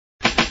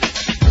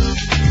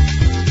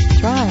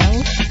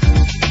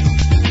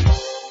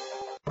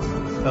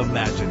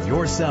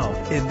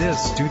yourself in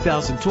this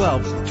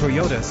 2012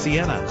 Toyota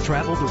Sienna.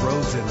 Travel the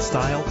roads in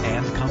style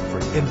and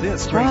comfort in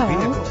this great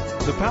vehicle.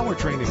 The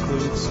powertrain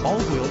includes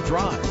all-wheel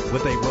drive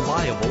with a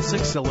reliable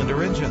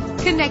 6-cylinder engine.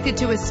 Connected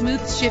to a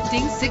smooth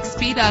shifting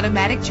 6-speed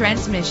automatic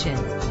transmission.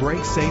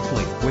 Brake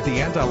safely with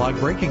the anti-lock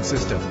braking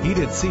system.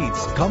 Heated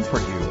seats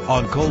comfort you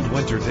on cold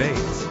winter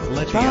days.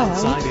 Let the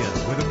outside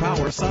in with a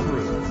power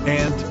sunroof.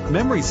 And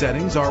memory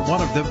settings are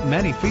one of the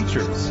many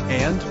features.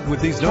 And with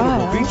these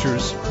notable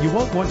features, you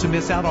won't want to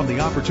miss out on the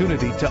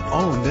opportunity to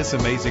own this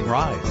amazing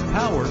ride.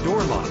 Power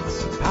door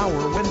locks,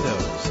 power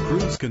windows,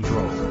 cruise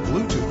control,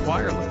 Bluetooth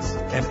wireless,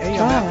 an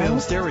AM/FM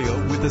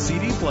stereo with a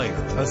CD player,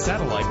 a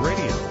satellite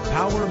radio,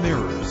 power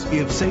mirrors.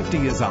 If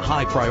safety is a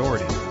high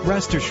priority,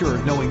 rest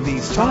assured knowing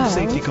these top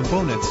safety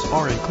components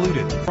are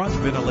included. Front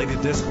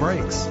ventilated disc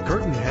brakes,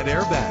 curtain head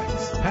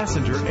airbags,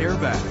 passenger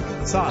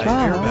airbag, side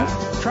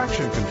airbag,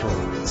 traction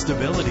control,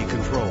 stability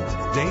control,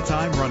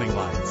 daytime running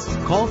lights.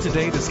 Call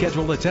today to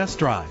schedule a test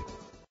drive.